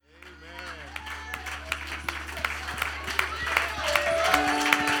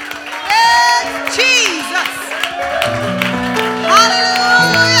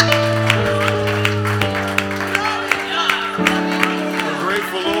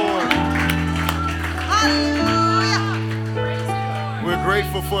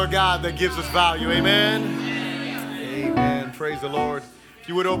Grateful for a God that gives us value. Amen. Amen. Praise the Lord. If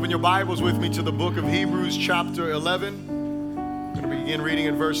you would open your Bibles with me to the book of Hebrews chapter 11. I'm going to begin reading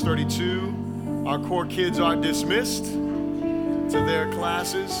in verse 32. Our core kids are dismissed to their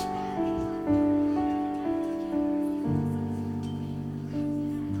classes.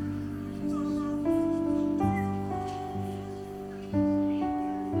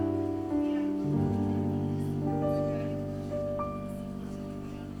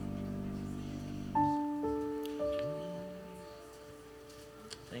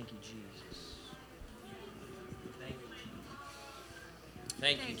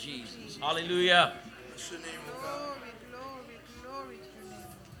 Thank you, Jesus. Hallelujah. Glory to your name.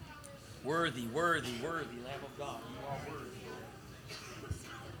 Worthy, worthy, worthy, Lamb of God. You are worthy.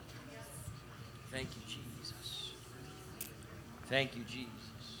 Thank you, Jesus. Thank you, Jesus.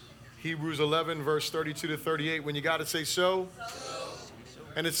 Hebrews 11, verse 32 to 38. When you got to say so.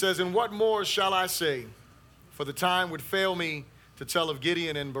 And it says, "And what more shall I say? For the time would fail me to tell of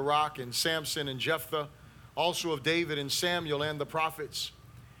Gideon and Barak and Samson and Jephthah, also of David and Samuel and the prophets,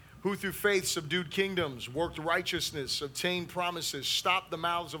 who through faith subdued kingdoms, worked righteousness, obtained promises, stopped the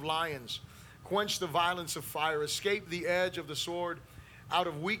mouths of lions, quenched the violence of fire, escaped the edge of the sword, out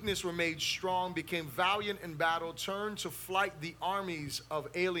of weakness were made strong, became valiant in battle, turned to flight the armies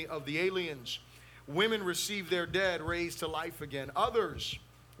of the aliens. Women received their dead raised to life again. Others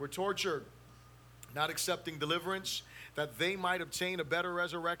were tortured, not accepting deliverance, that they might obtain a better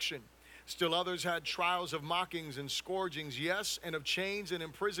resurrection. Still others had trials of mockings and scourgings, yes, and of chains and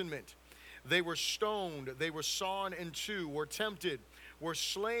imprisonment. They were stoned, they were sawn in two, were tempted, were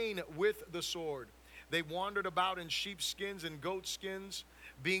slain with the sword. They wandered about in sheepskins and goatskins,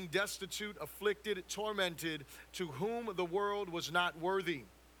 being destitute, afflicted, tormented, to whom the world was not worthy.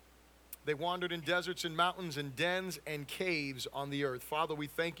 They wandered in deserts and mountains and dens and caves on the earth." Father, we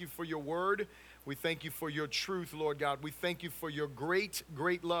thank you for your word. We thank you for your truth, Lord God. We thank you for your great,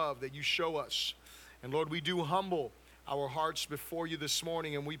 great love that you show us. And Lord, we do humble our hearts before you this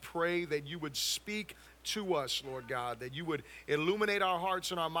morning, and we pray that you would speak to us, Lord God, that you would illuminate our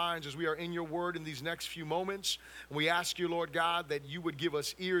hearts and our minds as we are in your word in these next few moments. And we ask you, Lord God, that you would give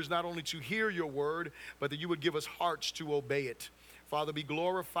us ears not only to hear your word, but that you would give us hearts to obey it. Father, be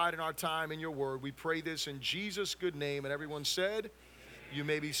glorified in our time in your word. We pray this in Jesus' good name. And everyone said, you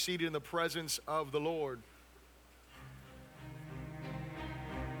may be seated in the presence of the Lord.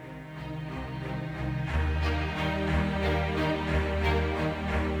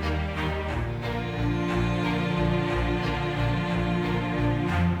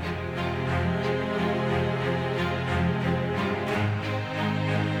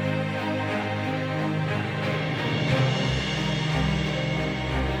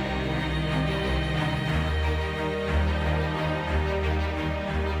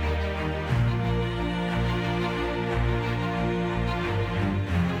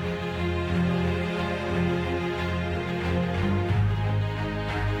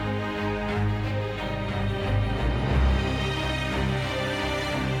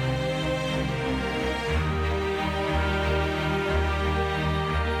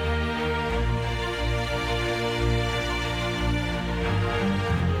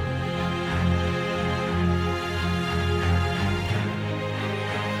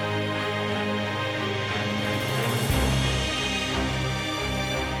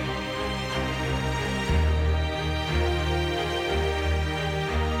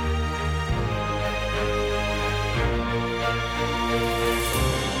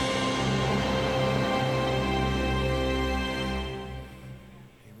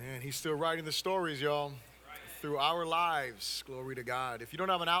 He's still writing the stories, y'all, through our lives. Glory to God. If you don't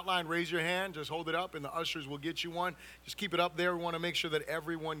have an outline, raise your hand. Just hold it up, and the ushers will get you one. Just keep it up there. We want to make sure that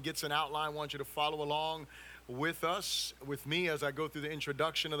everyone gets an outline. I want you to follow along with us, with me, as I go through the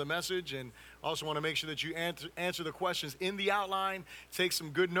introduction of the message, and also want to make sure that you answer the questions in the outline. Take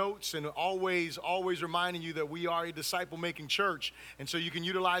some good notes, and always reminding you that we are a disciple-making church, and so you can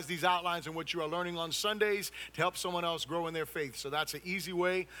utilize these outlines and what you are learning on Sundays to help someone else grow in their faith. So that's an easy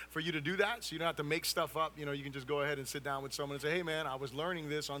way for you to do that, so you don't have to make stuff up. You know, you can just go ahead and sit down with someone and say, "Hey, man, I was learning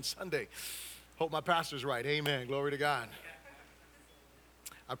this on Sunday. Hope my pastor's right." Amen. Glory to God.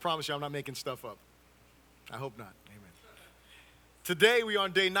 I promise you I'm not making stuff up. I hope not. Amen. Today, we are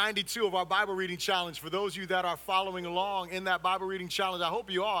on day 92 of our Bible reading challenge. For those of you that are following along in that Bible reading challenge, I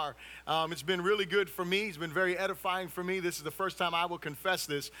hope you are. It's been really good for me. It's been very edifying for me. This is the first time I will confess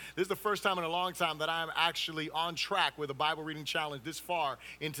this. This is the first time in a long time that I am actually on track with a Bible reading challenge this far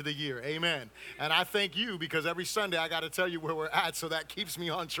into the year. Amen. And I thank you because every Sunday I got to tell you where we're at, so that keeps me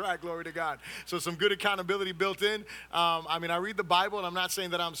on track. Glory to God. So some good accountability built in. I read the Bible, and I'm not saying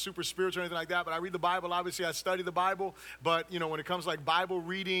that I'm super spiritual or anything like that, but I read the Bible. Obviously, I study the Bible. But, when it comes like Bible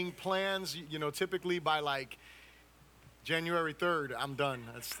reading plans, typically by like January 3rd, I'm done.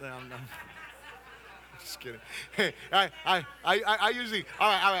 I'm just kidding. I usually, all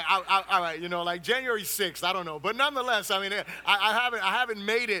right, like January 6th, I don't know. But nonetheless, I haven't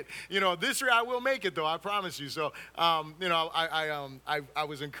made it. This year I will make it, though, I promise you. So, I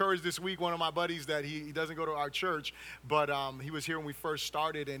was encouraged this week. One of my buddies that he doesn't go to our church, but he was here when we first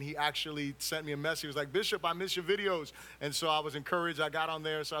started, and he actually sent me a message. He was like, Bishop, I miss your videos. And so I was encouraged. I got on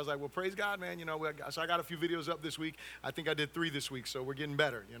there. So I was like, well, praise God, man. So I got a few videos up this week. I think I did 3 this week. So we're getting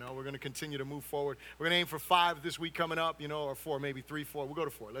better. We're going to continue to move forward. We're going to aim for 5 this week coming up, or 4, maybe 3, 4. We'll go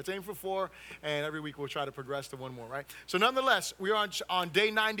to 4. Let's aim for 4, and every week we'll try to progress to 1 more, right? So nonetheless, we are on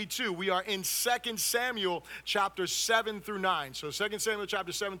day 92. We are in 2 Samuel chapter 7 through 9. So 2 Samuel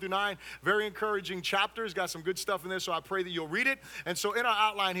chapter 7 through 9, very encouraging chapters. Got some good stuff in there, so I pray that you'll read it. And so in our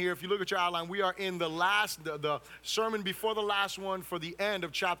outline here, if you look at your outline, we are in the sermon before the last one for the end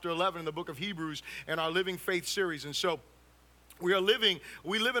of chapter 11 in the book of Hebrews in our Living Faith series. And so we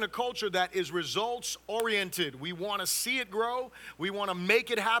live in a culture that is results oriented. We want to see it grow, we want to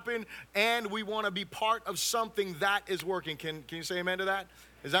make it happen, and we want to be part of something that is working. Can you say amen to that?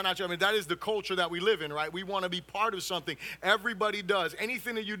 Is that not true? That is the culture that we live in, right? We want to be part of something. Everybody does.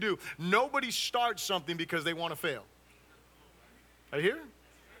 Anything that you do, nobody starts something because they want to fail. Are you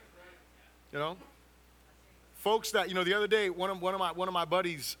here? Folks that, the other day, one of my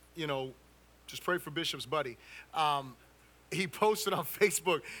buddies, just pray for Bishop's buddy. He posted on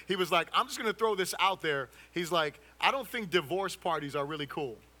Facebook, he was like, I'm just going to throw this out there. He's like, I don't think divorce parties are really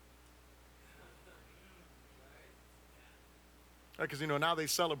cool. Because, now they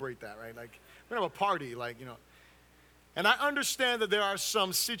celebrate that, right? Like, we have a party, And I understand that there are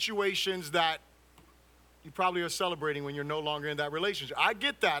some situations that you probably are celebrating when you're no longer in that relationship. I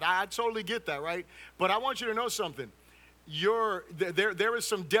get that. I totally get that, right? But I want you to know something. There is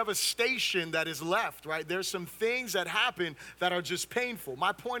some devastation that is left, right? There's some things that happen that are just painful.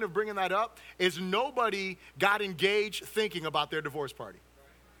 My point of bringing that up is nobody got engaged thinking about their divorce party.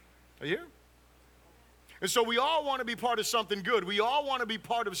 Are you here? And so we all want to be part of something good. We all want to be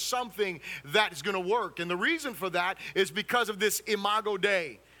part of something that is going to work. And the reason for that is because of this Imago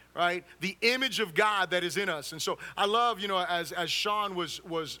Dei. Right? The image of God that is in us. And so I love, as Sean was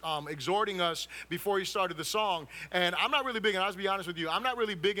exhorting us before he started the song, and I'm not really big, and I'll be honest with you, I'm not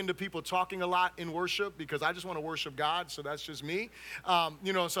really big into people talking a lot in worship because I just want to worship God, so that's just me.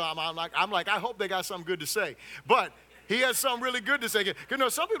 So I'm like, I hope they got something good to say. But he has something really good to say.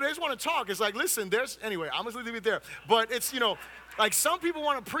 Some people, they just want to talk. It's like, listen, anyway, I'm going to leave it there. But it's, like some people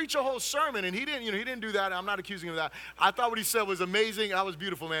want to preach a whole sermon, and he didn't do that. I'm not accusing him of that. I thought what he said was amazing. That was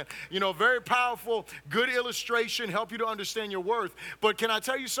beautiful, man. Very powerful, good illustration, help you to understand your worth. But can I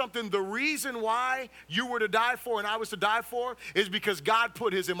tell you something? The reason why you were to die for and I was to die for is because God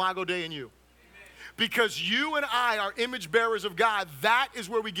put his Imago Dei in you. Because you and I are image bearers of God, that is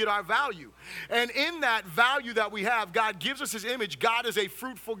where we get our value. And in that value that we have, God gives us his image. God is a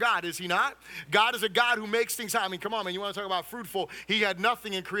fruitful God, is he not? God is a God who makes things happen. Come on, man, you want to talk about fruitful? He had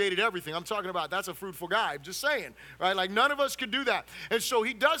nothing and created everything. I'm talking about that's a fruitful guy. I'm just saying, right? Like none of us could do that. And so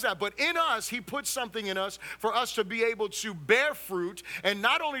he does that. But in us, he puts something in us for us to be able to bear fruit. And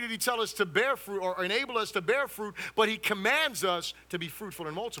not only did he tell us to bear fruit or enable us to bear fruit, but he commands us to be fruitful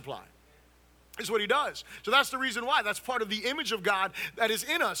and multiply. Is what he does. So that's the reason why. That's part of the image of God that is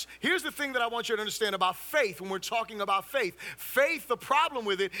in us. Here's the thing that I want you to understand about faith when we're talking about faith. Faith, the problem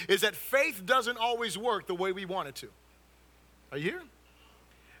with it is that faith doesn't always work the way we want it to. Are you here?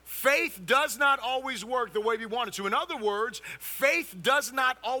 Faith does not always work the way we want it to. In other words, faith does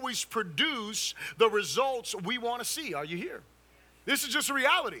not always produce the results we want to see. Are you here? This is just a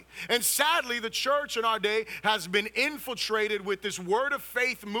reality. And sadly, the church in our day has been infiltrated with this word of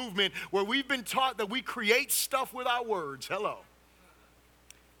faith movement where we've been taught that we create stuff with our words. Hello.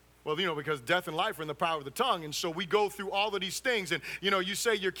 Well, because death and life are in the power of the tongue. And so we go through all of these things. And, you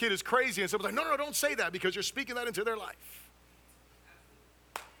say your kid is crazy. And someone's like, no, don't say that because you're speaking that into their life.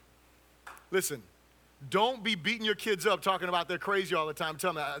 Listen. Don't be beating your kids up talking about they're crazy all the time.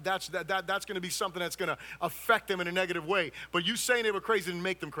 Tell them that's going to be something that's going to affect them in a negative way. But you saying they were crazy didn't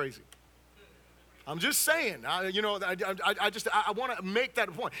make them crazy. I'm just saying. I want to make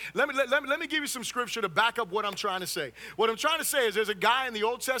that point. Let me give you some scripture to back up what I'm trying to say. What I'm trying to say is there's a guy in the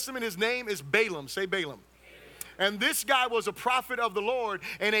Old Testament. His name is Balaam. Say Balaam. And this guy was a prophet of the Lord,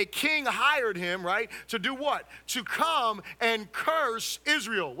 and a king hired him, right, to do what? To come and curse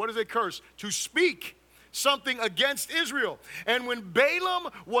Israel. What is a curse? To speak something against Israel. And when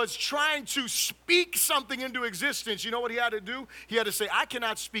Balaam was trying to speak something into existence, you know what he had to do? He had to say, I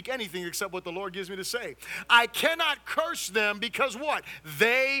cannot speak anything except what the Lord gives me to say. I cannot curse them because what?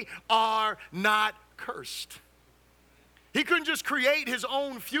 They are not cursed. He couldn't just create his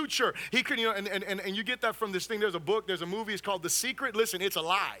own future. He couldn't, and you get that from this thing. There's a book, there's a movie, it's called The Secret. Listen, it's a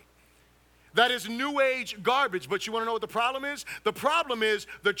lie. That is new age garbage. But you want to know what the problem is? The problem is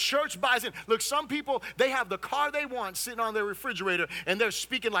the church buys in. Look, some people, they have the car they want sitting on their refrigerator, and they're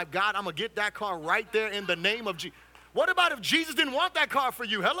speaking like, God, I'm going to get that car right there in the name of Jesus. What about if Jesus didn't want that car for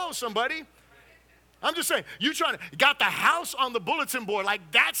you? Hello, somebody. I'm just saying, you got the house on the bulletin board. Like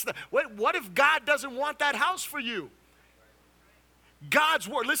what if God doesn't want that house for you? God's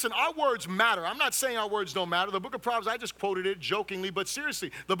word, listen, our words matter. I'm not saying our words don't matter. The book of Proverbs, I just quoted it jokingly, but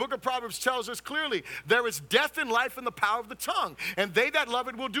seriously, the book of Proverbs tells us clearly, there is death and life in the power of the tongue, and they that love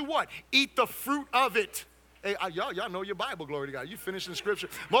it will do what? Eat the fruit of it. Hey, y'all know your Bible, glory to God. You finished in scripture.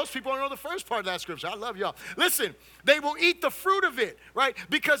 Most people don't know the first part of that scripture. I love y'all. Listen, they will eat the fruit of it, right?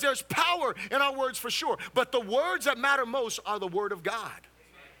 Because there's power in our words for sure. But the words that matter most are the word of God.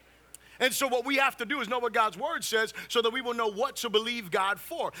 And so what we have to do is know what God's word says so that we will know what to believe God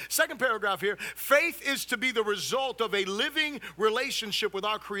for. Second paragraph here, faith is to be the result of a living relationship with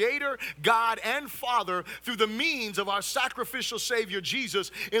our Creator, God, and Father through the means of our sacrificial Savior, Jesus,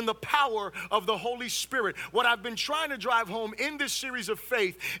 in the power of the Holy Spirit. What I've been trying to drive home in this series of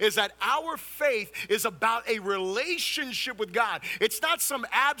faith is that our faith is about a relationship with God. It's not some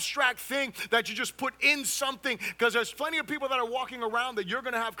abstract thing that you just put in something, because there's plenty of people that are walking around that you're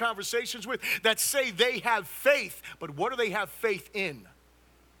going to have conversations with that say they have faith, but what do they have faith in?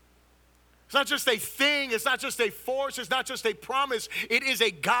 It's not just a thing, it's not just a force, it's not just a promise. It is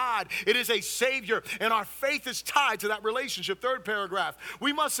a God, it is a Savior, and our faith is tied to that relationship. Third paragraph,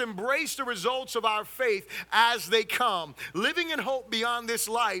 we must embrace the results of our faith as they come, living in hope beyond this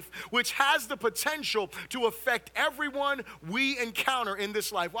life, which has the potential to affect everyone we encounter in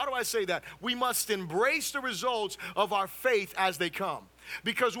this life. Why do I say that? We must embrace the results of our faith as they come.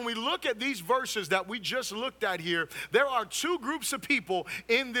 Because when we look at these verses that we just looked at here, there are two groups of people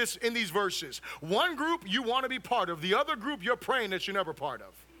in these verses. One group you want to be part of. The other group you're praying that you're never part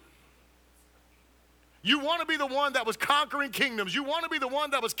of. You want to be the one that was conquering kingdoms. You want to be the one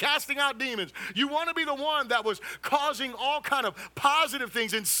that was casting out demons. You want to be the one that was causing all kind of positive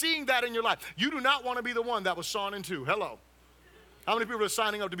things and seeing that in your life. You do not want to be the one that was sawn in two. Hello. How many people are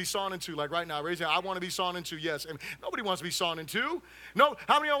signing up to be sawn in two? Like right now, raise your hand. I want to be sawn in two. Yes. And nobody wants to be sawn in two. No.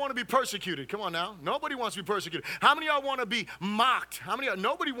 How many of y'all want to be persecuted? Come on now. Nobody wants to be persecuted. How many of y'all want to be mocked?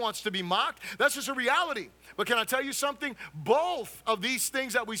 Nobody wants to be mocked. That's just a reality. But can I tell you something? Both of these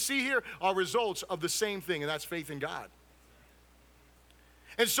things that we see here are results of the same thing, and that's faith in God.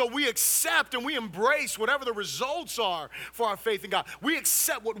 And so we accept and we embrace whatever the results are for our faith in God. We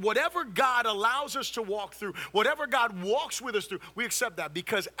accept whatever God allows us to walk through, whatever God walks with us through, we accept that.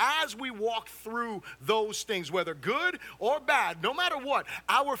 Because as we walk through those things, whether good or bad, no matter what,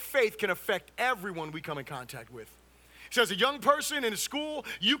 our faith can affect everyone we come in contact with. So as a young person in school,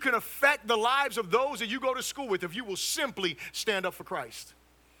 you can affect the lives of those that you go to school with if you will simply stand up for Christ.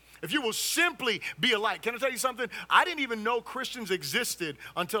 If you will simply be a light. Can I tell you something? I didn't even know Christians existed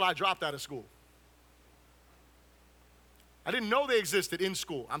until I dropped out of school. I didn't know they existed in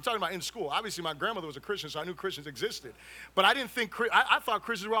school. I'm talking about in school. Obviously, my grandmother was a Christian, so I knew Christians existed. But I didn't think, I thought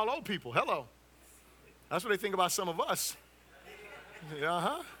Christians were all old people. Hello. That's what they think about some of us.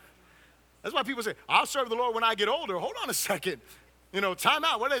 Uh-huh. That's why people say, I'll serve the Lord when I get older. Hold on a second. Time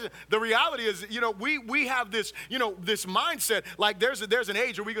out. What is it? The reality is, we have this, this mindset, like there's an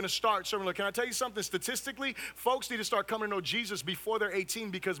age where we're going to start serving. Look, can I tell you something? Statistically, folks need to start coming to know Jesus before they're 18,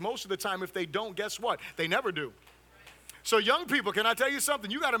 because most of the time, if they don't, guess what? They never do. So young people, can I tell you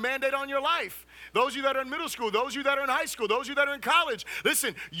something? You got a mandate on your life. Those of you that are in middle school, those of you that are in high school, those of you that are in college,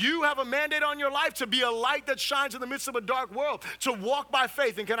 listen, you have a mandate on your life to be a light that shines in the midst of a dark world, to walk by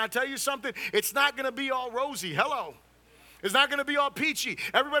faith. And can I tell you something? It's not going to be all rosy. Hello. It's not going to be all peachy.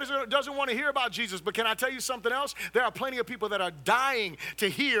 Everybody doesn't want to hear about Jesus, but can I tell you something else? There are plenty of people that are dying to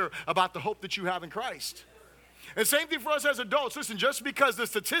hear about the hope that you have in Christ. And same thing for us as adults. Listen, just because the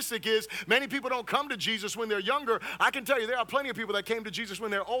statistic is many people don't come to Jesus when they're younger, I can tell you there are plenty of people that came to Jesus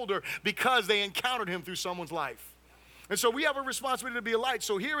when they're older because they encountered him through someone's life. And so we have a responsibility to be a light.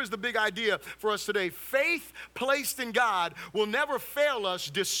 So here is the big idea for us today. Faith placed in God will never fail us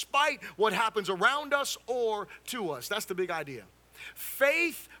despite what happens around us or to us. That's the big idea.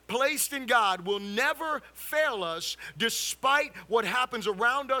 Faith placed in God will never fail us despite what happens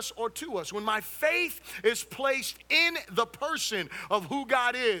around us or to us. When my faith is placed in the person of who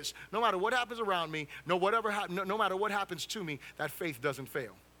God is, no matter what happens around me, no matter what happens to me, that faith doesn't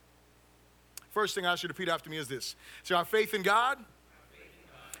fail. First thing I ask you to repeat after me is this. So our faith in God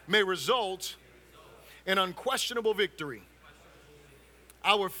may result in unquestionable victory.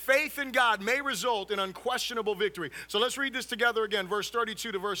 Our faith in God may result in unquestionable victory. So let's read this together again, verse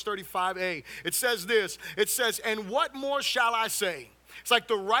 32 to verse 35a. It says this, it says, and what more shall I say? It's like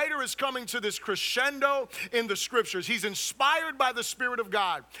the writer is coming to this crescendo in the scriptures. He's inspired by the Spirit of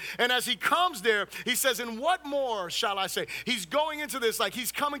God. And as he comes there, he says, and what more shall I say? He's going into this like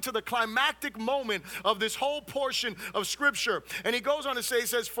he's coming to the climactic moment of this whole portion of scripture. And he goes on to say, he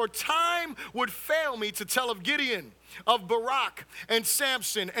says, for time would fail me to tell of Gideon, of Barak and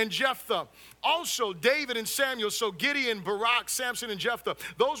Samson and Jephthah. Also David and Samuel. So Gideon, Barak, Samson, and Jephthah.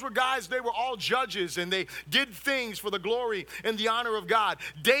 Those were guys, they were all judges and they did things for the glory and the honor of God.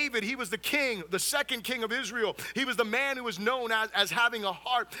 David, he was the king, the second king of Israel. He was the man who was known as having a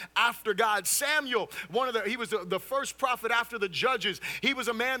heart after God. Samuel, he was the first prophet after the judges. He was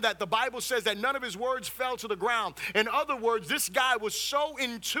a man that the Bible says that none of his words fell to the ground. In other words, this guy was so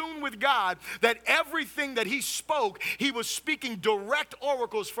in tune with God that everything that he spoke, he was speaking direct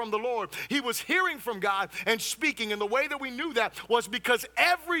oracles from the Lord. He was hearing from God and speaking. And the way that we knew that was because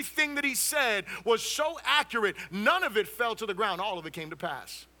everything that he said was so accurate, none of it fell to the ground. All of it came to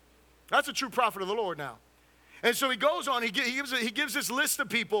pass. That's a true prophet of the Lord now. And so he goes on, he gives this list of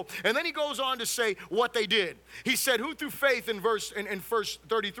people, and then he goes on to say what they did. He said, who through faith in verse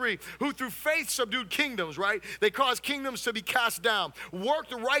 33, who through faith subdued kingdoms, right? They caused kingdoms to be cast down,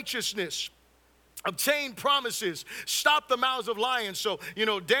 worked righteousness, obtained promises, stopped the mouths of lions. So,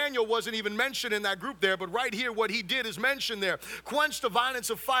 Daniel wasn't even mentioned in that group there, but right here what he did is mentioned there. Quenched the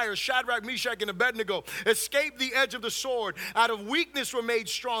violence of fire, Shadrach, Meshach, and Abednego. Escaped the edge of the sword. Out of weakness were made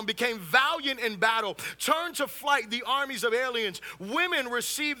strong. Became valiant in battle. Turned to flight the armies of aliens. Women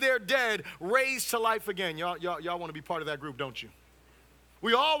received their dead, raised to life again. Y'all want to be part of that group, don't you?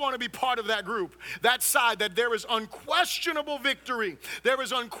 We all want to be part of that group, that side, that there is unquestionable victory. There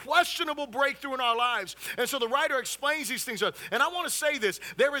is unquestionable breakthrough in our lives. And so the writer explains these things. And I want to say this,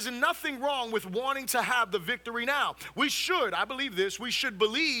 there is nothing wrong with wanting to have the victory now. We should, I believe this, we should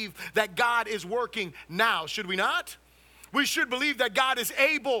believe that God is working now, should we not? We should believe that God is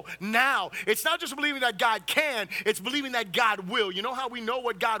able now. It's not just believing that God can, it's believing that God will. You know how we know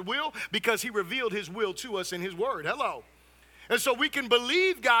what God will? Because he revealed his will to us in his word. Hello. And so we can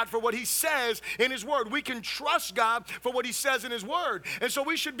believe God for what he says in his word. We can trust God for what he says in his word. And so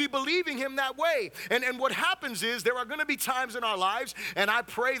we should be believing him that way. And what happens is there are going to be times in our lives, and I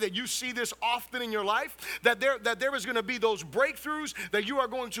pray that you see this often in your life, that there is going to be those breakthroughs, that you are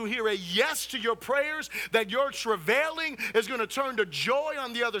going to hear a yes to your prayers, that your travailing is going to turn to joy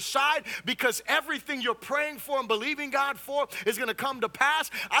on the other side because everything you're praying for and believing God for is going to come to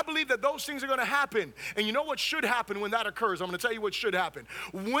pass. I believe that those things are going to happen. And you know what should happen when that occurs? I'm going to tell you what should happen.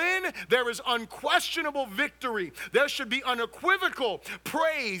 When there is unquestionable victory, there should be unequivocal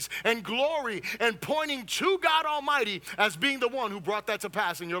praise and glory and pointing to God Almighty as being the one who brought that to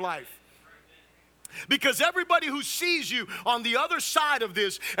pass in your life. Because everybody who sees you on the other side of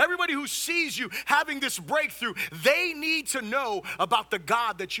this, everybody who sees you having this breakthrough, they need to know about the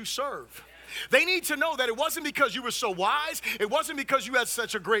God that you serve. They need to know that it wasn't because you were so wise. It wasn't because you had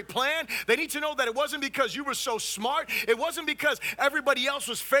such a great plan. They need to know that it wasn't because you were so smart. It wasn't because everybody else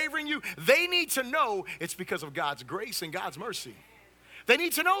was favoring you. They need to know it's because of God's grace and God's mercy. They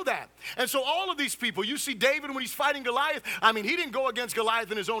need to know that. And so all of these people, you see David when he's fighting Goliath, he didn't go against Goliath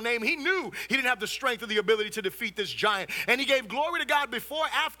in his own name. He knew he didn't have the strength or the ability to defeat this giant. And he gave glory to God before,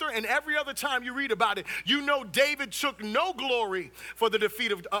 after, and every other time you read about it. You know David took no glory for the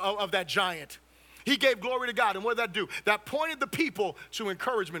defeat of that giant. He gave glory to God. And what did that do? That pointed the people to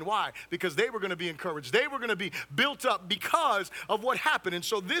encouragement. Why? Because they were going to be encouraged. They were going to be built up because of what happened. And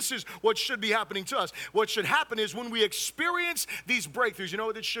so this is what should be happening to us. What should happen is when we experience these breakthroughs, you know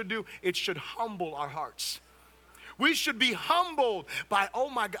what it should do? It should humble our hearts. We should be humbled by, oh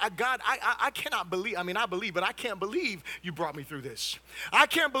my God, I cannot believe, I believe, but I can't believe you brought me through this. I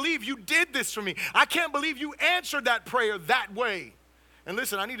can't believe you did this for me. I can't believe you answered that prayer that way. And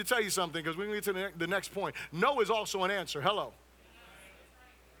listen, I need to tell you something because we're going to get to the next point. No is also an answer. Hello.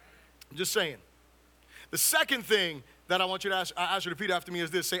 I'm just saying. The second thing that I want you to ask you to repeat after me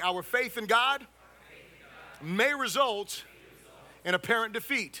is this. Say, our faith in God may result in apparent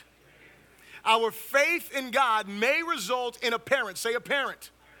defeat. Our faith in God may result in apparent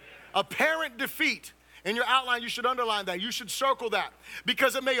defeat. In your outline, you should underline that. You should circle that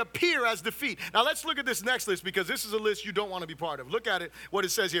because it may appear as defeat. Now, let's look at this next list because this is a list you don't want to be part of. Look at it, what it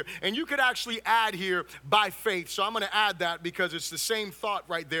says here. And you could actually add here by faith. So I'm going to add that because it's the same thought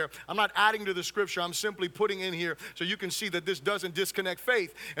right there. I'm not adding to the scripture. I'm simply putting in here so you can see that this doesn't disconnect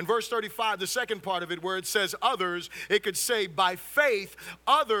faith. In verse 35, the second part of it where it says others, it could say by faith,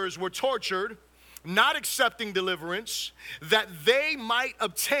 others were tortured, not accepting deliverance, that they might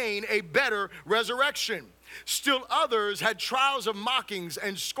obtain a better resurrection. Still others had trials of mockings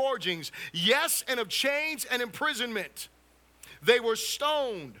and scourgings, yes, and of chains and imprisonment. They were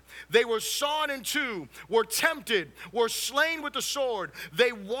stoned, they were sawn in two, were tempted, were slain with the sword.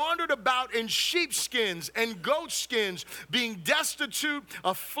 They wandered about in sheepskins and goatskins, being destitute,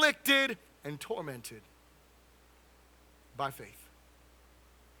 afflicted, and tormented. By faith.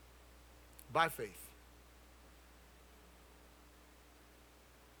 By faith.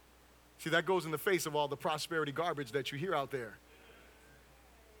 See, that goes in the face of all the prosperity garbage that you hear out there.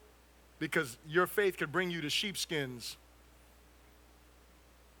 Because your faith could bring you to sheepskins,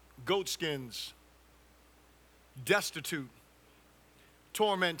 goatskins, destitute,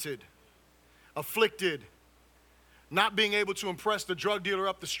 tormented, afflicted, not being able to impress the drug dealer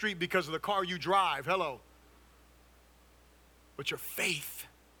up the street because of the car you drive. Hello. But your faith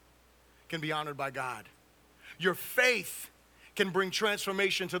can be honored by God. Your faith can bring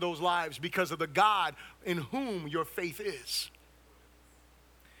transformation to those lives because of the God in whom your faith is.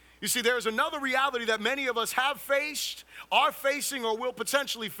 You see, there is another reality that many of us have faced, are facing, or will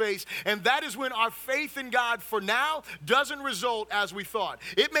potentially face, and that is when our faith in God for now doesn't result as we thought.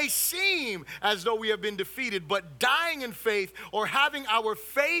 It may seem as though we have been defeated, but dying in faith or having our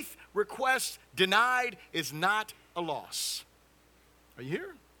faith request denied is not a loss. Are you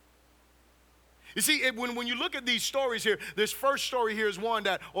here? You see, when you look at these stories here, this first story here is one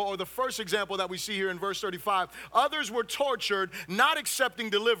that, or the first example that we see here in verse 35, others were tortured, not accepting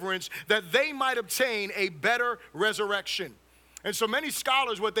deliverance, that they might obtain a better resurrection. And so many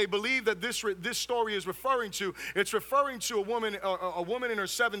scholars, what they believe that this story is referring to, it's referring to a woman and her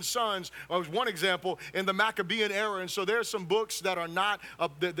 7 sons, or one example, in the Maccabean era. And so there are some books that are not,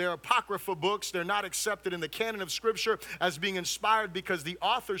 they're apocrypha books. They're not accepted in the canon of Scripture as being inspired because the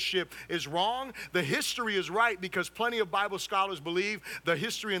authorship is wrong. The history is right because plenty of Bible scholars believe the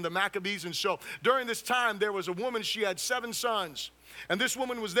history in the Maccabees. And so during this time, there was a woman, she had 7 sons. And this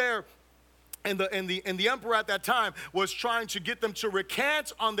woman was there. And the emperor at that time was trying to get them to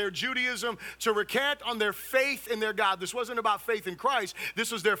recant on their Judaism, to recant on their faith in their God. This wasn't about faith in Christ.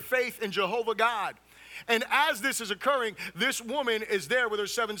 This was their faith in Jehovah God. And as this is occurring, this woman is there with her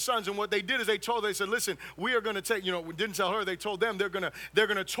 7 sons. And what they did is they said, listen, we are going to take, we didn't tell her, they told them they're going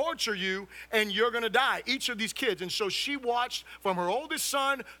to torture you and you're going to die, each of these kids. And so she watched from her oldest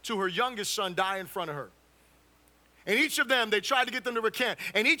son to her youngest son die in front of her. And each of them, they tried to get them to recant.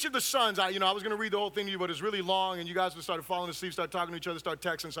 And each of the sons, I was going to read the whole thing to you, but it's really long, and you guys would start falling asleep, start talking to each other, start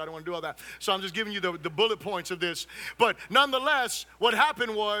texting, so I don't want to do all that. So I'm just giving you the bullet points of this. But nonetheless, what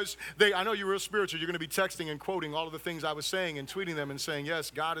happened was, I know you're real spiritual. You're going to be texting and quoting all of the things I was saying and tweeting them and saying, yes,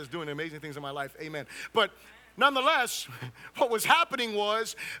 God is doing amazing things in my life. Amen. But nonetheless, what was happening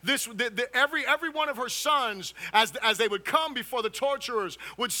was every one of her sons, as they would come before the torturers,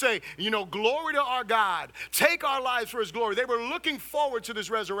 would say, glory to our God. Take our lives for his glory. They were looking forward to this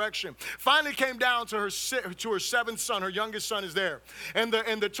resurrection. Finally came down to her 7th son. Her youngest son is there. And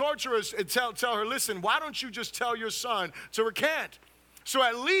the torturers tell her, listen, why don't you just tell your son to recant? So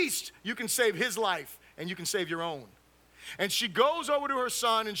at least you can save his life and you can save your own. And she goes over to her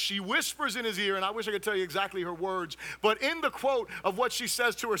son and she whispers in his ear, and I wish I could tell you exactly her words, but in the quote of what she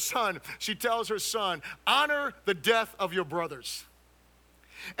says to her son, she tells her son, honor the death of your brothers.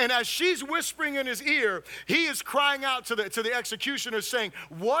 And as she's whispering in his ear, he is crying out to the executioner saying,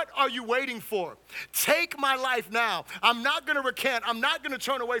 what are you waiting for? Take my life now. I'm not going to recant. I'm not going to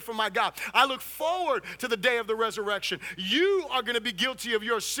turn away from my God. I look forward to the day of the resurrection. You are going to be guilty of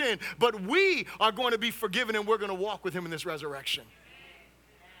your sin, but we are going to be forgiven and we're going to walk with him in this resurrection.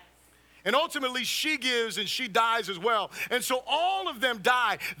 And ultimately, she gives and she dies as well. And so all of them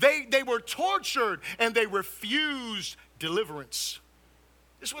die. They were tortured and they refused deliverance.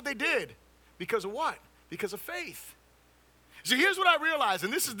 This is what they did. Because of what? Because of faith. See, here's what I realized,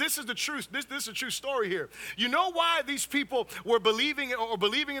 and this is the truth. This is a true story here. You know why these people were believing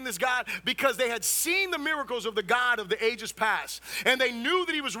in this God? Because they had seen the miracles of the God of the ages past, and they knew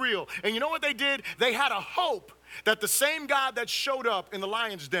that he was real. And you know what they did? They had a hope that the same God that showed up in the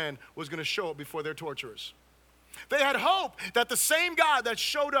lion's den was going to show up before their torturers. They had hope that the same God that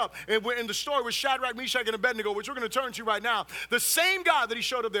showed up in the story with Shadrach, Meshach, and Abednego, which we're going to turn to right now, the same God that he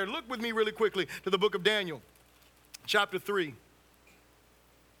showed up there. Look with me really quickly to the book of Daniel, chapter 3.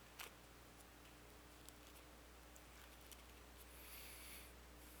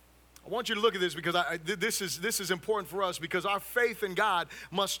 I want you to look at this because this is important for us, because our faith in God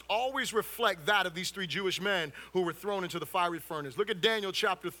must always reflect that of these three Jewish men who were thrown into the fiery furnace. Look at Daniel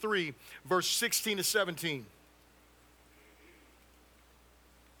chapter 3, verse 16 to 17.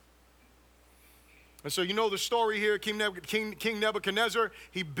 And so you know the story here. King Nebuchadnezzar,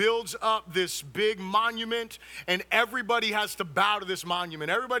 he builds up this big monument, and everybody has to bow to this monument.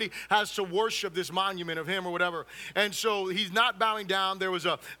 Everybody has to worship this monument of him or whatever. And so he's not bowing down. There was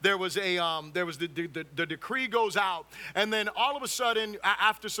the decree goes out, and then all of a sudden,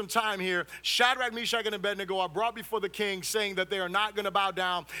 after some time here, Shadrach, Meshach, and Abednego are brought before the king, saying that they are not going to bow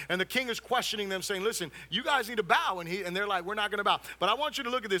down. And the king is questioning them, saying, "Listen, you guys need to bow." And they're like, "We're not going to bow." But I want you to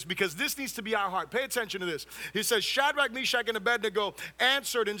look at this, because this needs to be our heart. Pay attention to this. He says, Shadrach, Meshach, and Abednego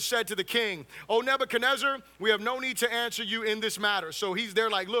answered and said to the king, "O Nebuchadnezzar, we have no need to answer you in this matter." So they're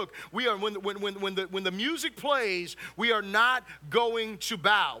like, "Look, we are when the music plays, we are not going to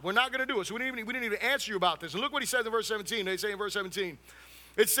bow. We're not going to do it. So we didn't even answer you about this." And look what he says in verse 17. They say in verse 17.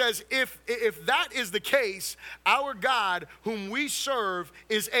 It says, if that is the case, our God whom we serve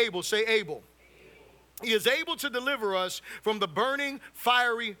is able. Say able. He is able to deliver us from the burning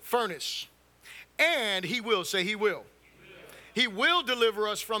fiery furnace. And he will. Say he will. He will deliver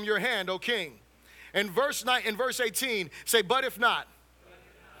us from your hand, O king. And verse 18, say, but if not.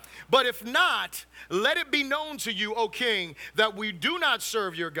 But if not, let it be known to you, O king, that we do not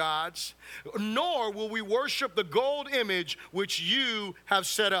serve your gods, nor will we worship the gold image which you have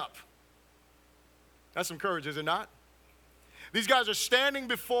set up. That's some courage, is it not? These guys are standing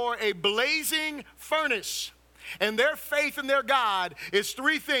before a blazing furnace. And their faith in their God is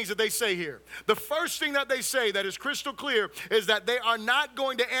three things that they say here. The first thing that they say that is crystal clear is that they are not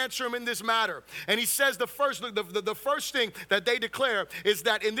going to answer him in this matter. And he says the first thing that they declare is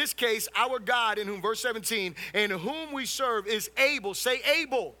that in this case, our God, in whom, verse 17, in whom we serve is able. Say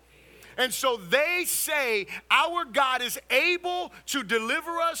able. And so they say, our God is able to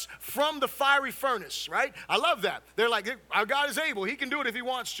deliver us from the fiery furnace, right? I love that. They're like, our God is able. He can do it if he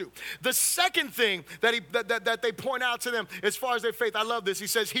wants to. The second thing that they point out to them as far as their faith, I love this. He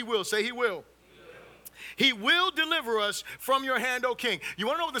says, he will. Say he will. He will deliver us from your hand, O king. You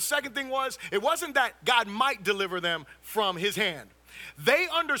want to know what the second thing was? It wasn't that God might deliver them from his hand. They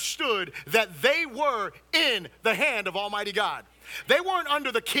understood that they were in the hand of Almighty God. They weren't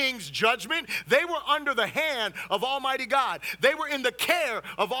under the king's judgment. They were under the hand of Almighty God. They were in the care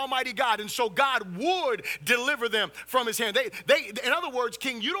of Almighty God. And so God would deliver them from his hand. In other words,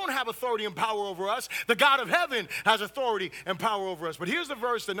 king, you don't have authority and power over us. The God of heaven has authority and power over us. But here's the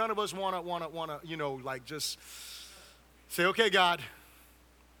verse that none of us want to, just say, okay, God,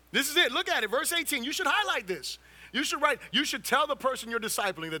 this is it. Look at it. Verse 18. You should highlight this. You should tell the person you're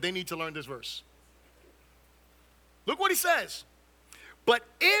discipling that they need to learn this verse. Look what he says. But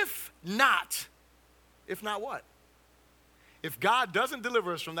if not what? If God doesn't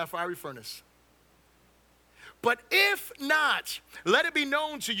deliver us from that fiery furnace. But if not, let it be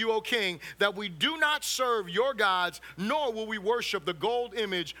known to you, O king, that we do not serve your gods, nor will we worship the gold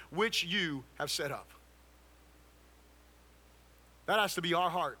image which you have set up. That has to be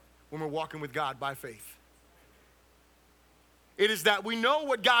our heart when we're walking with God by faith. It is that we know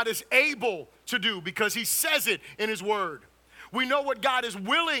what God is able to do because he says it in his word. We know what God is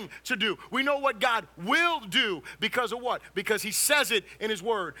willing to do. We know what God will do because of what? Because he says it in his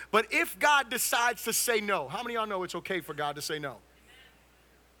word. But if God decides to say no, how many of y'all know it's okay for God to say no?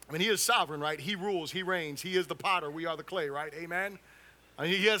 I mean, he is sovereign, right? He rules, he reigns. He is the potter, we are the clay, right? Amen? I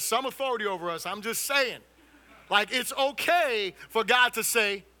mean, he has some authority over us. I'm just saying. Like, it's okay for God to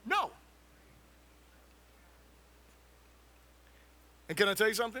say no. And can I tell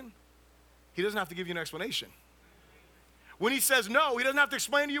you something? He doesn't have to give you an explanation. When he says no, he doesn't have to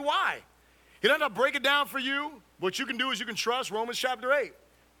explain to you why. He doesn't have to break it down for you. What you can do is you can trust Romans chapter 8.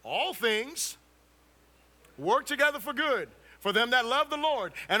 All things work together for good for them that love the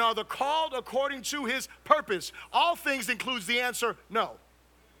Lord and are the called according to his purpose. All things includes the answer no.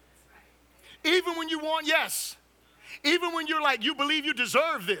 Even when you want yes. Even when you're like, you believe you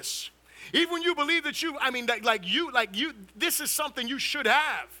deserve this. Even when you believe that this is something you should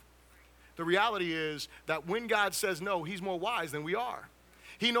have. The reality is that when God says no, he's more wise than we are.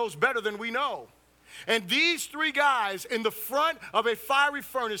 He knows better than we know. And these three guys in the front of a fiery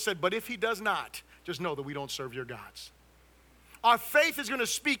furnace said, but if he does not, just know that we don't serve your gods. Our faith is going to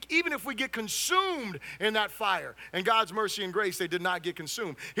speak even if we get consumed in that fire. And God's mercy and grace, they did not get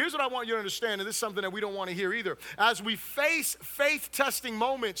consumed. Here's what I want you to understand, and this is something that we don't want to hear either. As we face faith-testing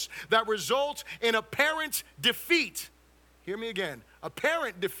moments that result in apparent defeat, hear me again,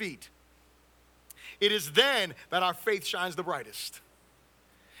 apparent defeat, it is then that our faith shines the brightest.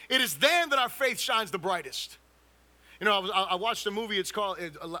 It is then that our faith shines the brightest. You know, I watched a movie, it's called,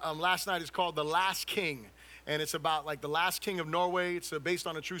 last night, it's called The Last King. And it's about like the last king of Norway. It's based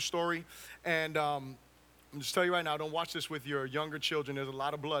on a true story. And I'm just tell you right now, don't watch this with your younger children. There's a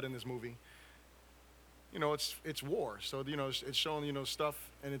lot of blood in this movie. You know, it's war. So, you know, it's showing, you know, stuff.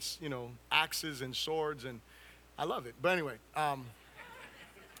 And it's, you know, axes and swords. And I love it. But anyway,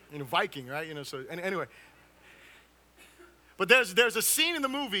 you know, Viking, right? You know, so anyway. But there's a scene in the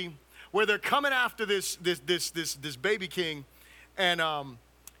movie where they're coming after this baby king. And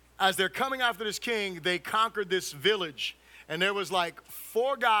as they're coming after this king, they conquered this village. And there was like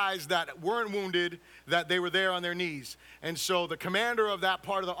 4 guys that weren't wounded, that they were there on their knees. And so the commander of that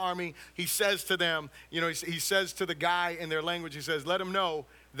part of the army, he says to them, you know, he says to the guy in their language, he says, let them know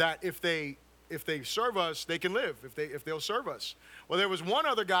that if they serve us, they can live, if they'll serve us. Well, there was one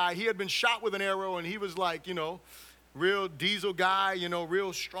other guy, he had been shot with an arrow, and he was like, you know, real diesel guy, you know,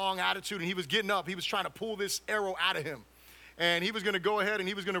 real strong attitude. And he was getting up, he was trying to pull this arrow out of him. And he was going to go ahead and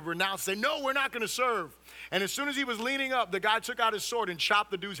he was going to renounce, say, no, we're not going to serve. And as soon as he was leaning up, the guy took out his sword and chopped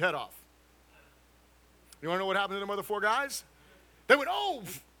the dude's head off. You want to know what happened to them other 4 guys? They went, oh.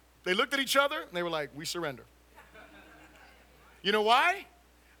 They looked at each other and they were like, we surrender. You know why?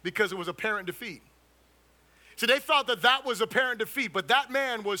 Because it was apparent defeat. See, they thought that that was apparent defeat, but that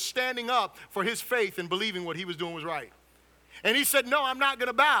man was standing up for his faith and believing what he was doing was right. And he said, no, I'm not going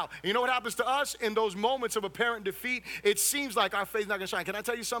to bow. And you know what happens to us in those moments of apparent defeat? It seems like our faith's not going to shine. Can I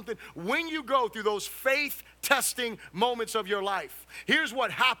tell you something? When you go through those faith-testing moments of your life, here's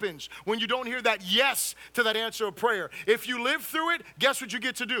what happens when you don't hear that yes to that answer of prayer. If you live through it, guess what you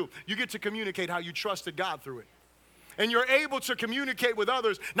get to do? You get to communicate how you trusted God through it. And you're able to communicate with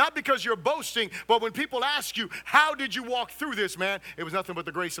others, not because you're boasting, but when people ask you, how did you walk through this, man? It was nothing but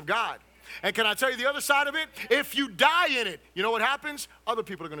the grace of God. And can I tell you the other side of it? If you die in it, you know what happens? Other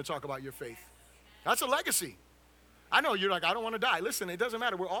people are going to talk about your faith. That's a legacy. I know you're like, I don't want to die. Listen, it doesn't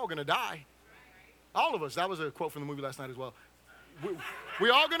matter. We're all going to die. All of us. That was a quote from the movie last night as well.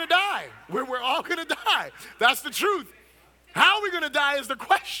 We're all going to die. We're all going to die. That's the truth. How are we going to die is the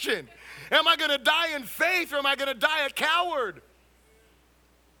question. Am I going to die in faith or am I going to die a coward?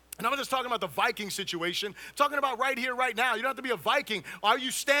 And I'm not just talking about the Viking situation. I'm talking about right here, right now. You don't have to be a Viking. Are you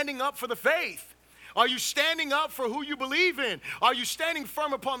standing up for the faith? Are you standing up for who you believe in? Are you standing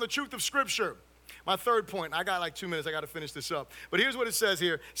firm upon the truth of Scripture? My third point, I got like 2 minutes. I got to finish this up. But here's what it says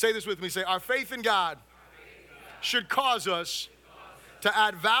here. Say this with me. Say, our faith in God should cause us to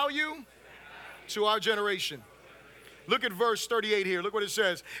add value to our generation. Look at verse 38 here. Look what it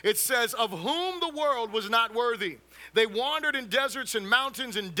says. It says, of whom the world was not worthy. They wandered in deserts and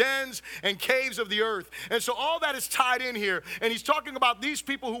mountains and dens and caves of the earth. And so all that is tied in here. And he's talking about these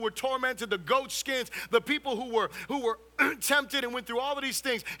people who were tormented, the goat skins, the people who were tempted and went through all of these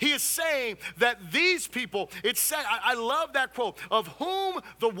things. He is saying that these people, it said, I love that quote, of whom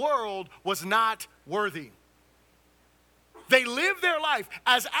the world was not worthy. They lived their life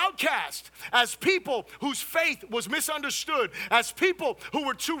as outcasts, as people whose faith was misunderstood, as people who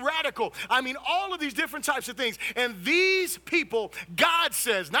were too radical. I mean, all of these different types of things. And these people, God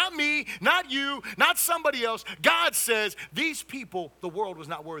says, not me, not you, not somebody else, God says, these people, the world was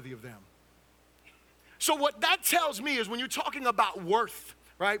not worthy of them. So what that tells me is when you're talking about worth,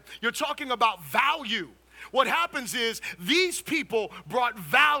 right, you're talking about value. What happens is these people brought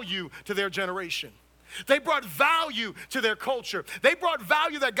value to their generation. They brought value to their culture. They brought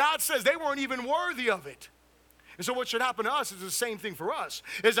value that God says they weren't even worthy of it. And so what should happen to us is the same thing for us,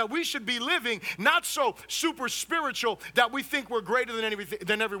 is that we should be living not so super spiritual that we think we're greater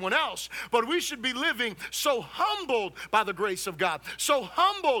than everyone else, but we should be living so humbled by the grace of God, so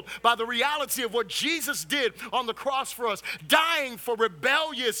humbled by the reality of what Jesus did on the cross for us, dying for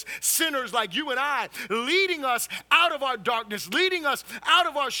rebellious sinners like you and I, leading us out of our darkness, leading us out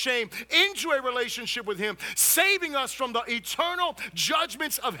of our shame into a relationship with Him, saving us from the eternal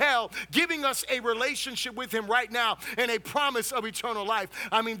judgments of hell, giving us a relationship with Him right now and a promise of eternal life.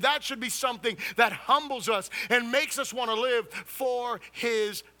 I mean, that should be something that humbles us and makes us want to live for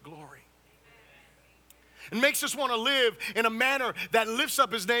His glory. and makes us want to live in a manner that lifts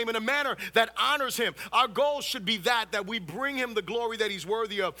up his name, in a manner that honors him. Our goal should be that we bring him the glory that he's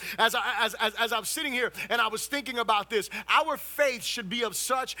worthy of. As I was sitting here and I was thinking about this, our faith should be of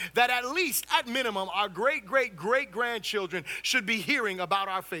such that at least, at minimum, our great-great-great-grandchildren should be hearing about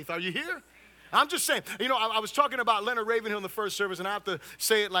our faith. Are you here? I'm just saying, I was talking about Leonard Ravenhill in the first service, and I have to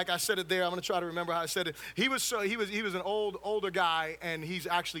say it like I said it there. I'm going to try to remember how I said it. He was an older guy, and he's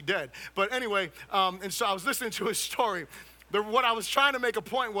actually dead. But anyway, and so I was listening to his story. What I was trying to make a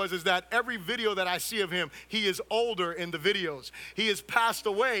point is that every video that I see of him, he is older in the videos. He has passed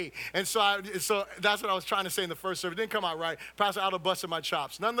away. And so that's what I was trying to say in the first service. It didn't come out right. Pastor, I would have busted my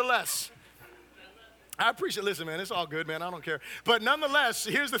chops. Nonetheless, I appreciate, listen, man, it's all good, man. I don't care. But nonetheless,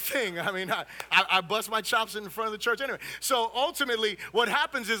 here's the thing. I mean, I bust my chops in front of the church anyway. So ultimately, what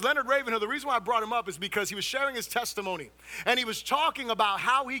happens is Leonard Ravenhill, the reason why I brought him up is because he was sharing his testimony. And he was talking about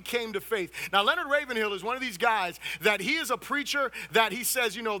how he came to faith. Now, Leonard Ravenhill is one of these guys that he is a preacher that he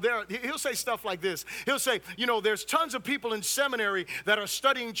says, he'll say stuff like this. He'll say, there's tons of people in seminary that are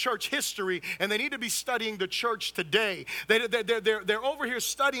studying church history, and they need to be studying the church today. They're over here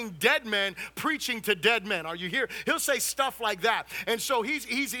studying dead men, preaching to dead men. Are you here? He'll say stuff like that. And so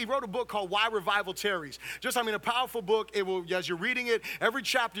he wrote a book called Why Revival Tarries. A powerful book. It will, as you're reading it, every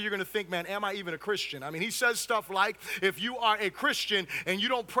chapter you're going to think, man, am I even a Christian? I mean, he says stuff like, if you are a Christian and you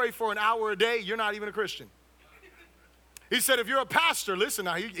don't pray for an hour a day, you're not even a Christian. He said, if you're a pastor, listen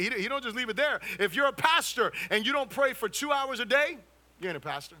now, he don't just leave it there. If you're a pastor and you don't pray for 2 hours a day, you ain't a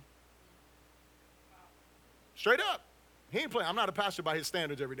pastor. Straight up. He ain't playing. I'm not a pastor by his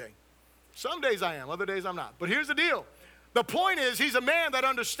standards every day. Some days I am, other days I'm not. But here's the deal. The point is, he's a man that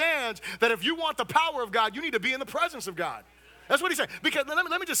understands that if you want the power of God, you need to be in the presence of God. That's what he said. Because let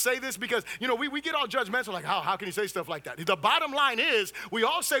me just say this, because we get all judgmental, like how can he say stuff like that? The bottom line is, we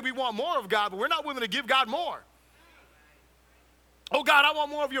all say we want more of God, but we're not willing to give God more. Oh God, I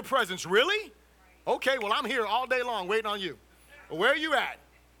want more of your presence. Really? Okay, well, I'm here all day long waiting on you. Well, where are you at?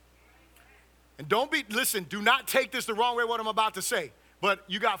 And do not take this the wrong way, what I'm about to say. But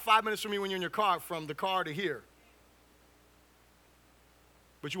you got 5 minutes from me when you're in your car, from the car to here.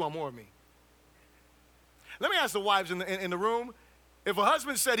 But you want more of me. Let me ask the wives in the room. If a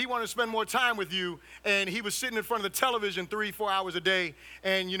husband said he wanted to spend more time with you and he was sitting in front of the television 3-4 hours a day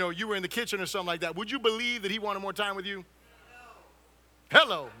and, you were in the kitchen or something like that, would you believe that he wanted more time with you? No.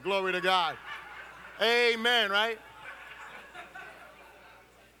 Hello. Glory to God. Amen, right?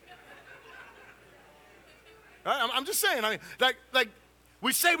 I'm just saying, like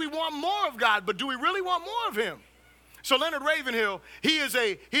we say we want more of God, but do we really want more of him? So Leonard Ravenhill, he is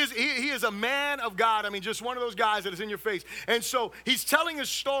a man of God. Just one of those guys that is in your face. And so he's telling a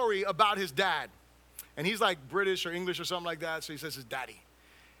story about his dad. And he's like British or English or something like that, so he says his daddy.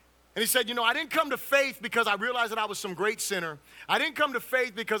 And he said, I didn't come to faith because I realized that I was some great sinner. I didn't come to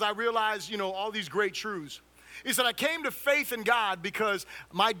faith because I realized, all these great truths. He said, I came to faith in God because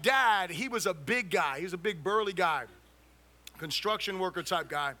my dad, he was a big guy. He was a big burly guy. Construction worker type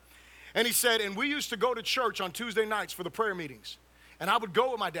guy. And he said, and we used to go to church on Tuesday nights for the prayer meetings. And I would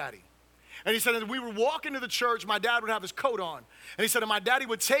go with my daddy. And he said, as we would walk into the church, my dad would have his coat on. And he said, and my daddy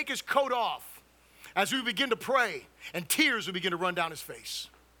would take his coat off as we would begin to pray, and tears would begin to run down his face.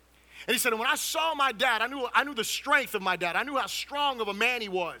 And he said, and when I saw my dad, I knew the strength of my dad. I knew how strong of a man he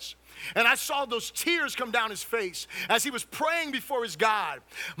was. And I saw those tears come down his face as he was praying before his God.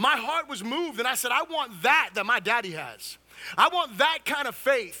 My heart was moved, and I said, I want that my daddy has. I want that kind of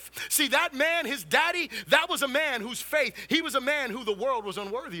faith. See, that man, his daddy, that was a man whose faith, he was a man who the world was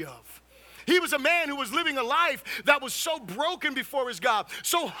unworthy of. He was a man who was living a life that was so broken before his God,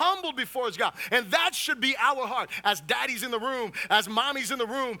 so humbled before his God. And that should be our heart as daddies in the room, as mommies in the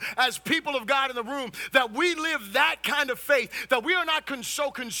room, as people of God in the room, that we live that kind of faith, that we are not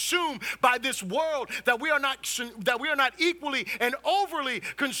so consumed by this world, that we are not equally and overly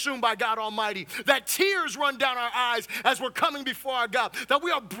consumed by God Almighty, that tears run down our eyes as we're coming before our God, that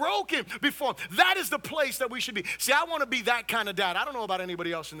we are broken before him. That is the place that we should be. See, I want to be that kind of dad. I don't know about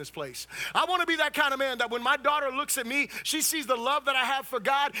anybody else in this place. I want to be that kind of man that when my daughter looks at me, she sees the love that I have for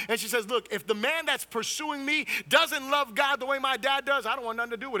God, and she says, look, if the man that's pursuing me doesn't love God the way my dad does, I don't want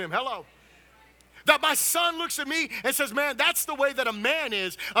nothing to do with him. Hello. That my son looks at me and says, man, that's the way that a man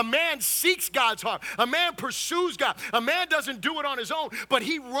is. A man seeks God's heart. A man pursues God. A man doesn't do it on his own, but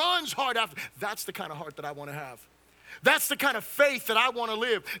he runs hard after. That's the kind of heart that I want to have. That's the kind of faith that I want to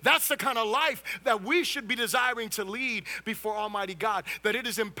live. That's the kind of life that we should be desiring to lead before Almighty God, that it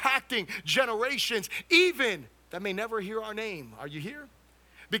is impacting generations even that may never hear our name. Are you here?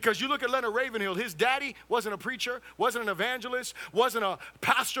 Because you look at Leonard Ravenhill, his daddy wasn't a preacher, wasn't an evangelist, wasn't a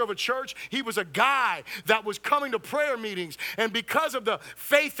pastor of a church. He was a guy that was coming to prayer meetings. And because of the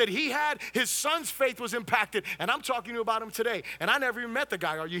faith that he had, his son's faith was impacted. And I'm talking to you about him today. And I never even met the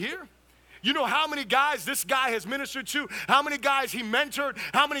guy. Are you here? You know how many guys this guy has ministered to, how many guys he mentored,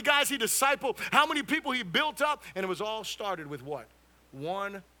 how many guys he discipled, how many people he built up, and it was all started with what?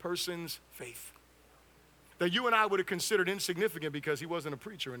 One person's faith. That you and I would have considered insignificant because he wasn't a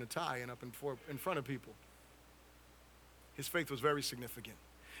preacher in a tie and up in front of people. His faith was very significant.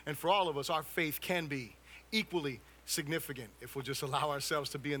 And for all of us, our faith can be equally significant if we'll just allow ourselves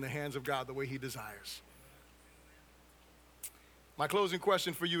to be in the hands of God the way he desires. My closing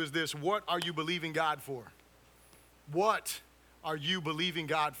question for you is this: what are you believing God for? What are you believing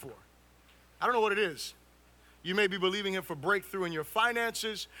God for? I don't know what it is. You may be believing him for breakthrough in your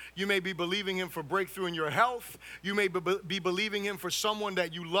finances. You may be believing him for breakthrough in your health. You may be believing him for someone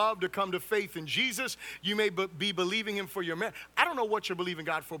that you love to come to faith in Jesus. You may be believing him for your man. I don't know what you're believing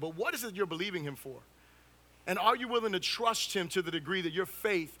God for, but what is it you're believing him for? And are you willing to trust him to the degree that your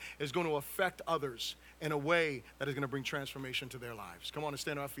faith is going to affect others in a way that is going to bring transformation to their lives? Come on and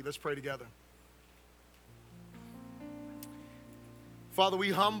stand on our feet. Let's pray together. Father, we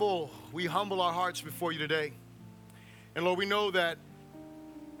humble our hearts before you today. And Lord, we know that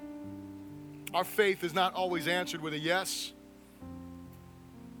our faith is not always answered with a yes.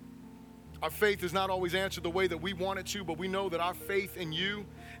 Our faith is not always answered the way that we want it to, but we know that our faith in you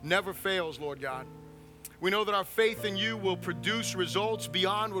never fails, Lord God. We know that our faith in you will produce results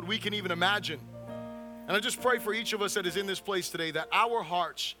beyond what we can even imagine. And I just pray for each of us that is in this place today that our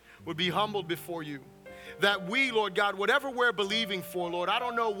hearts would be humbled before you. That we, Lord God, whatever we're believing for, Lord, I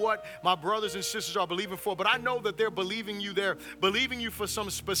don't know what my brothers and sisters are believing for, but I know that they're believing you for some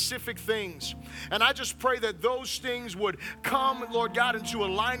specific things. And I just pray that those things would come, Lord God, into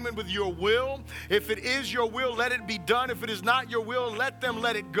alignment with your will. If it is your will, let it be done. If it is not your will, let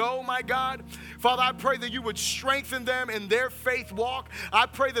it go, my God. Father, I pray that you would strengthen them in their faith walk. I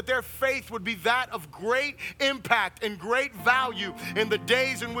pray that their faith would be that of great impact and great value in the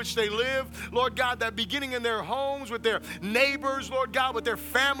days in which they live. Lord God, that beginning in their homes, with their neighbors, Lord God, with their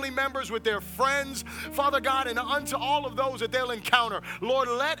family members, with their friends, Father God, and unto all of those that they'll encounter. Lord,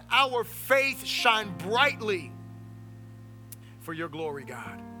 let our faith shine brightly for your glory,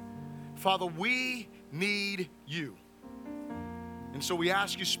 God. Father, we need you. And so we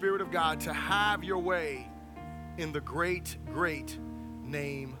ask you, Spirit of God, to have your way in the great, great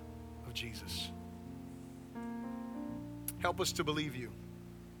name of Jesus. Help us to believe you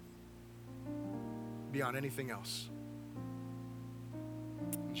beyond anything else.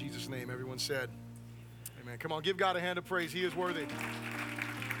 In Jesus' name, everyone said, amen. Come on, give God a hand of praise. He is worthy.